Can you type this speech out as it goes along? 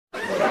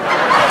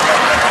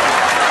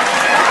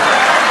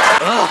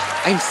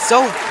I'm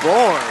so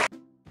bored.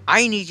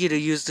 I need you to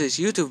use this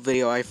YouTube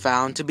video I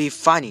found to be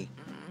funny.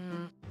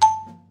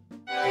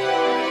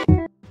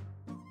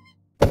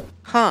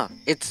 Huh,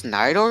 it's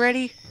night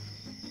already?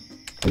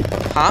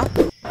 Huh?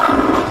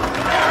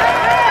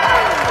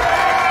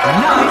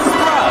 Nice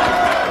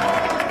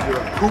run! You're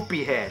a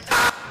poopy head.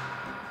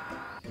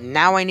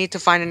 Now I need to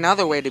find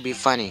another way to be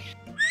funny.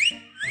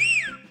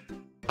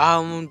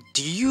 Do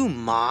you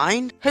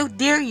mind? How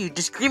dare you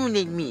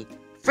discriminate me?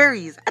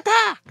 Furries,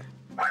 attack!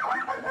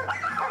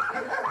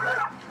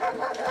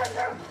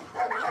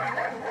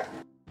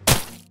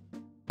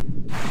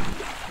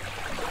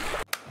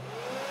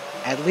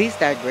 At least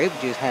that grape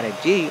juice had a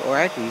G, or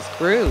I'd be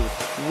screwed.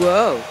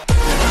 Whoa!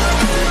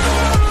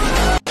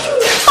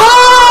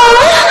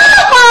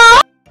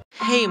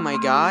 Hey, my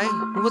guy,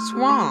 what's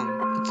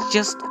wrong? It's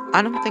just,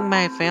 I don't think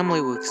my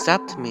family will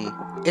accept me.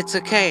 It's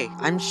okay,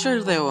 I'm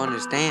sure they'll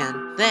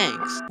understand.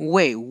 Thanks.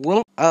 Wait,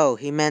 what? Oh,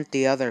 he meant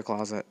the other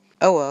closet.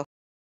 Oh well.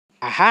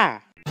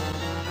 Aha!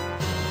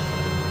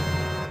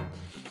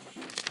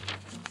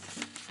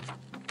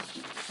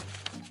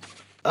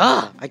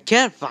 Ugh, I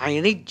can't find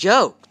any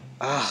joke.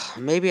 Ugh,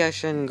 maybe I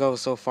shouldn't go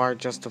so far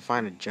just to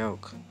find a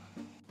joke.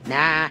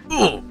 Nah.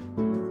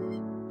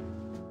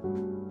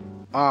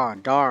 Aw,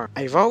 darn.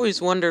 I've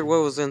always wondered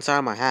what was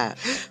inside my hat.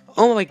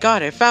 Oh my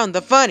god, I found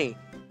the funny!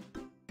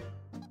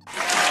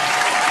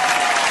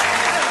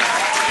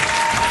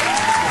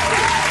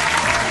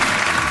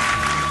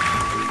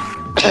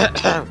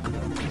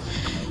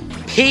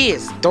 P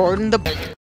is stored in the...